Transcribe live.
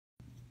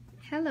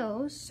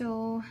Hello,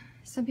 so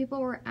some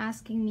people were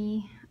asking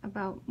me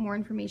about more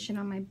information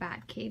on my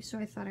bat cave, so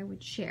I thought I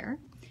would share.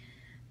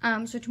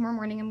 So tomorrow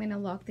morning I'm going to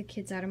lock the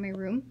kids out of my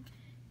room,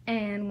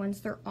 and once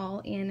they're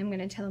all in, I'm going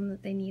to tell them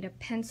that they need a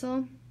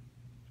pencil,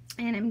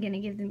 and I'm going to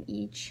give them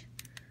each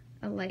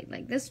a light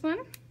like this one.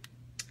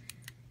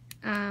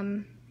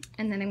 And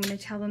then I'm going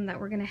to tell them that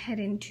we're going to head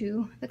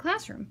into the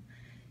classroom.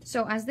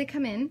 So as they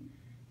come in,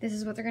 this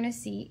is what they're going to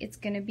see. It's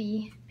going to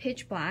be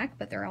pitch black,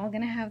 but they're all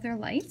going to have their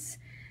lights.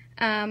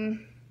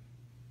 I'm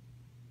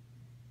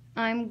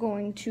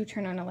going to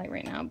turn on a light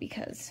right now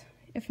because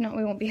if not,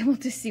 we won't be able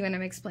to see when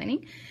I'm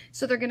explaining.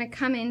 So they're going to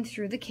come in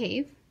through the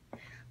cave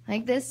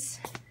like this.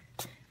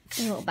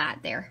 A little bat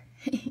there.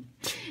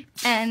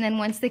 And then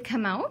once they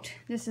come out,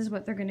 this is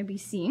what they're going to be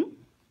seeing.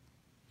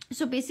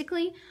 So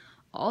basically,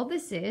 all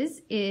this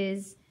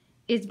is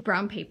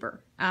brown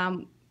paper.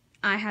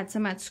 I had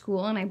some at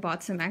school and I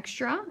bought some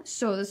extra.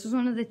 So this was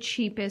one of the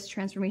cheapest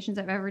transformations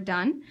I've ever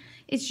done.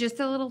 It's just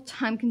a little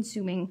time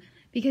consuming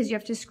because you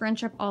have to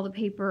scrunch up all the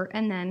paper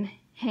and then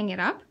hang it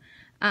up.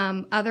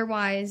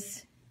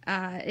 Otherwise,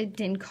 it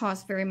didn't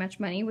cost very much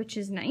money, which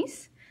is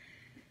nice.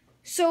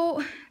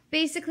 So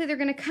basically they're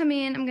gonna come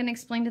in, I'm gonna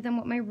explain to them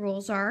what my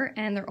rules are,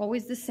 and they're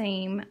always the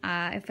same.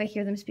 If I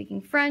hear them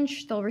speaking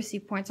French, they'll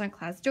receive points on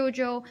Class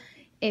Dojo.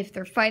 If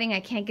they're fighting, I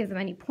can't give them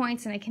any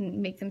points and I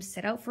can make them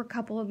sit out for a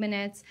couple of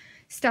minutes,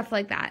 stuff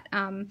like that.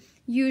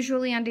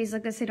 Usually on days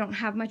like this, I don't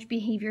have much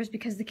behaviors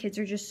because the kids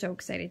are just so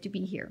excited to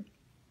be here.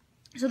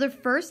 So the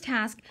first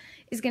task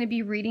is going to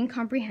be reading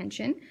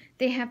comprehension.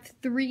 They have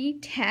 3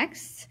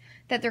 texts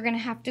that they're going to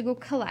have to go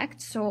collect.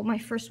 So my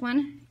first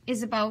one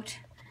is about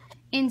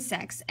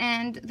insects.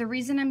 And the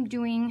reason I'm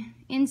doing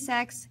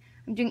insects,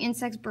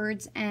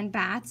 birds, and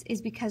bats is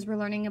because we're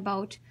learning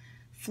about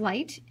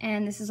flight,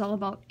 and this is all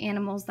about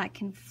animals that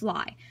can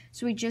fly.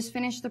 So we just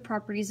finished the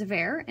properties of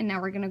air, and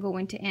now we're going to go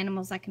into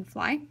animals that can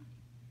fly.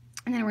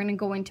 And then we're going to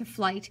go into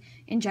flight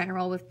in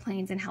general with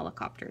planes and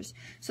helicopters.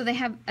 So they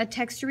have a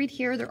text to read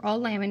here. They're all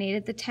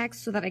laminated, the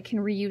text, so that I can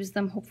reuse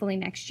them hopefully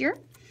next year.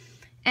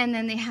 And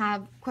then they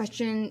have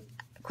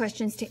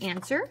questions to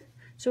answer.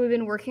 So we've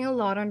been working a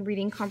lot on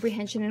reading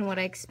comprehension and what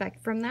I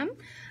expect from them.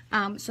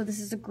 So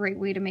this is a great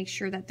way to make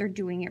sure that they're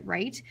doing it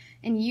right.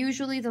 And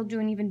usually they'll do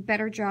an even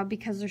better job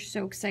because they're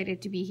so excited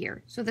to be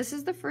here. So this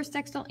is the first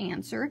text I'll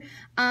answer.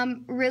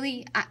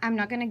 Really, I'm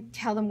not going to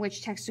tell them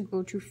which text to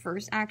go to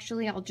first,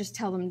 actually. I'll just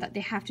tell them that they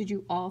have to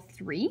do all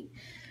 3.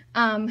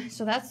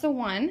 So that's the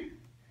one.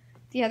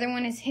 The other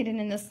one is hidden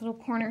in this little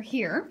corner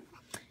here,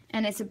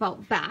 and it's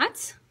about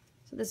bats.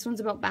 So this one's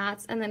about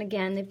bats, and then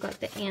again, they've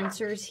got the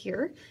answers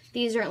here.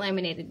 These aren't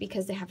laminated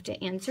because they have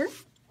to answer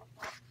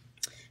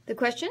the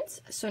questions.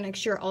 So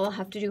next year, all I'll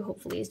have to do,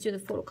 hopefully, is do the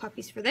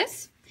photocopies for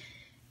this.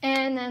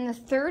 And then the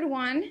third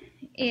one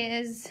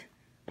is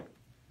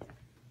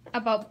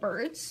about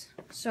birds.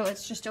 So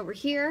it's just over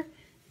here,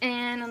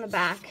 and on the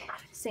back,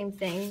 same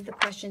thing, the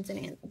questions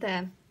and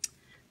the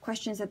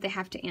questions that they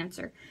have to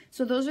answer.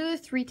 So those are the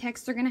 3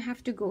 texts they're going to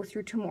have to go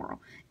through tomorrow.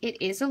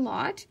 It is a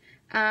lot,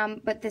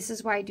 but this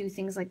is why I do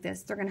things like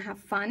this. They're going to have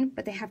fun,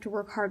 but they have to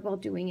work hard while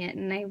doing it,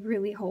 and I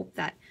really hope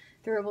that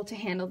they're able to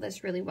handle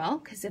this really well,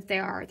 because if they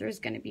are, there's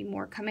going to be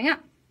more coming up.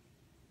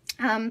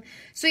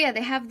 So yeah,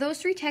 they have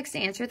those 3 texts to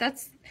answer.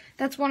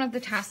 That's one of the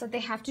tasks that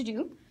they have to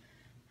do.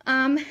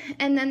 And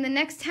then the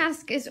next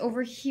task is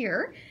over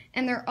here,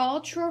 and they're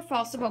all true or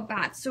false about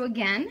bats. So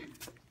again,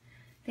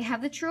 they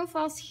have the true or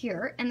false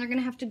here, and they're going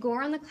to have to go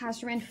around the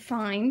classroom and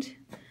find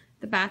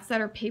the bats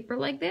that are paper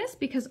like this,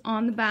 because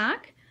on the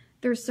back,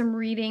 there's some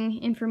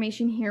reading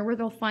information here where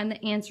they'll find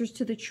the answers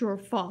to the true or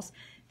false.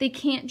 They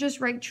can't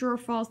just write true or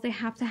false. They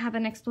have to have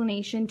an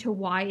explanation to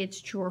why it's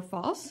true or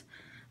false,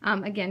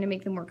 again, to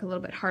make them work a little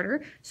bit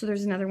harder. So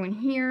there's another one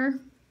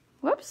here.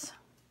 Whoops.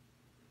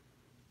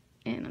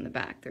 And on the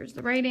back, there's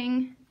the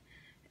writing.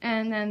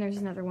 And then there's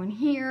another one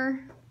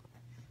here.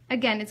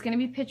 Again, it's going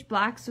to be pitch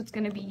black, so it's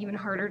going to be even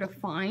harder to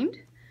find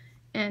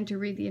and to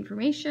read the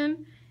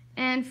information.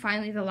 And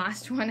finally, the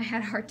last one, I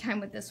had a hard time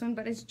with this one,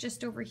 but it's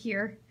just over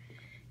here.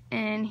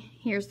 And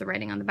here's the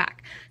writing on the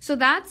back. So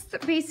that's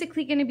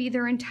basically going to be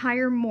their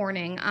entire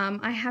morning.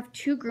 I have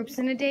 2 groups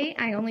in a day.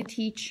 I only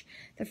teach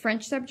the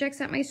French subjects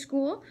at my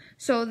school.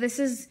 So this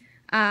is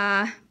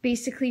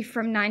basically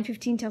from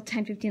 9:15 till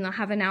 10:15. They'll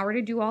have an hour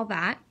to do all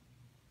that.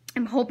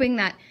 I'm hoping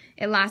that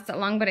it lasts that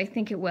long, but I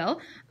think it will.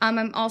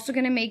 I'm also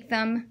going to make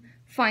them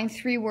find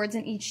 3 words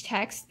in each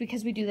text,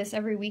 because we do this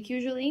every week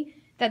usually,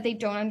 that they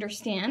don't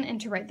understand, and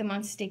to write them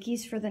on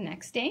stickies for the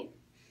next day.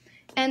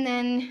 And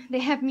then they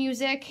have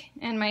music,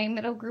 and my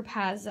middle group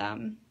has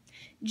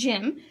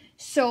gym.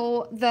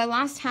 So the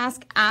last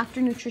task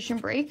after nutrition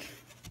break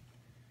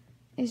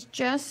is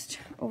just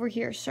over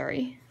here,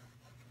 sorry.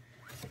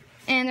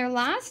 And their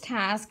last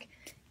task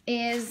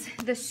is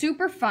the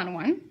super fun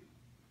one.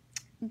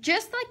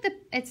 Just like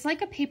it's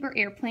like a paper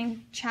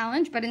airplane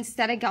challenge, but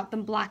instead I got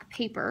them black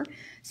paper.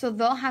 So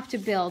they'll have to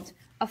build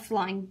a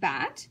flying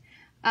bat.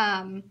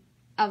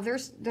 of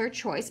their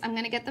choice. I'm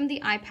going to get them the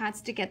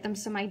iPads to get them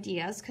some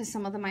ideas, because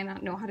some of them might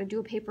not know how to do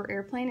a paper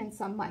airplane and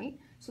some might.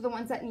 So the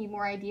ones that need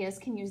more ideas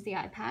can use the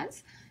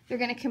iPads. They're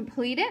going to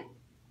complete it.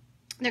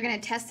 They're going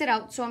to test it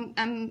out. So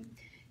I'm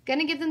going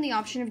to give them the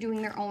option of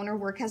doing their own or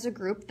work as a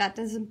group. That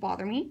doesn't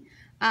bother me.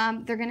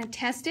 They're going to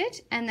test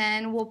it, and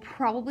then we'll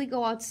probably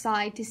go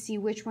outside to see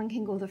which one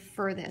can go the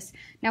furthest.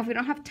 Now, if we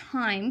don't have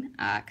time,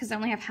 because I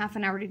only have half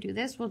an hour to do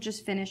this, we'll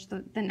just finish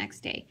the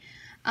next day.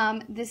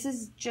 This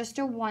is just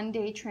a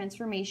one-day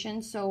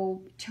transformation,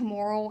 so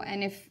tomorrow,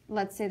 and if,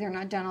 let's say, they're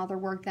not done all their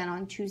work, then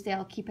on Tuesday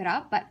I'll keep it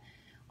up, but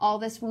all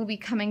this will be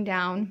coming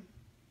down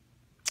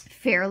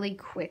fairly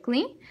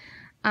quickly.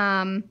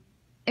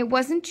 It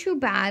wasn't too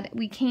bad.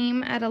 We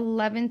came at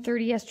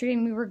 11:30 yesterday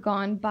and we were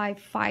gone by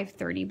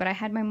 5:30, but I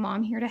had my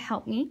mom here to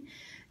help me,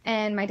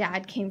 and my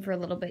dad came for a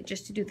little bit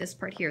just to do this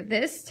part here.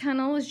 This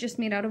tunnel is just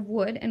made out of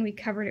wood and we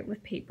covered it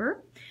with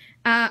paper.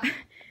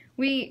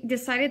 We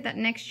decided that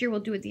next year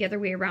we'll do it the other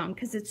way around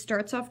because it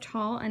starts off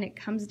tall and it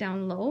comes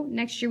down low.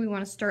 Next year we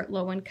want to start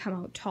low and come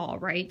out tall,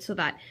 right? So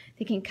that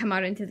they can come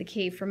out into the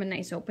cave from a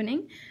nice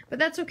opening. But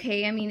that's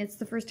okay. I mean, it's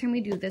the first time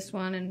we do this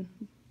one and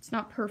it's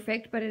not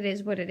perfect, but it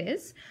is what it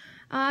is.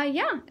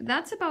 Yeah,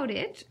 that's about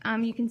it.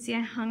 You can see I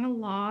hung a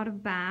lot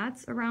of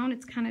bats around.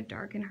 It's kind of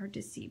dark and hard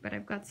to see, but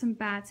I've got some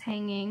bats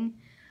hanging.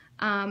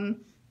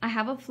 I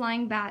have a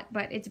flying bat,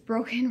 but it's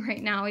broken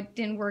right now. It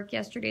didn't work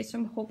yesterday, so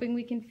I'm hoping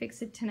we can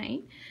fix it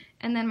tonight.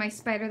 And then my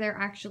spider there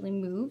actually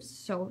moves,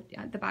 so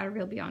the battery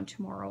will be on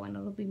tomorrow and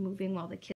it'll be moving while the kids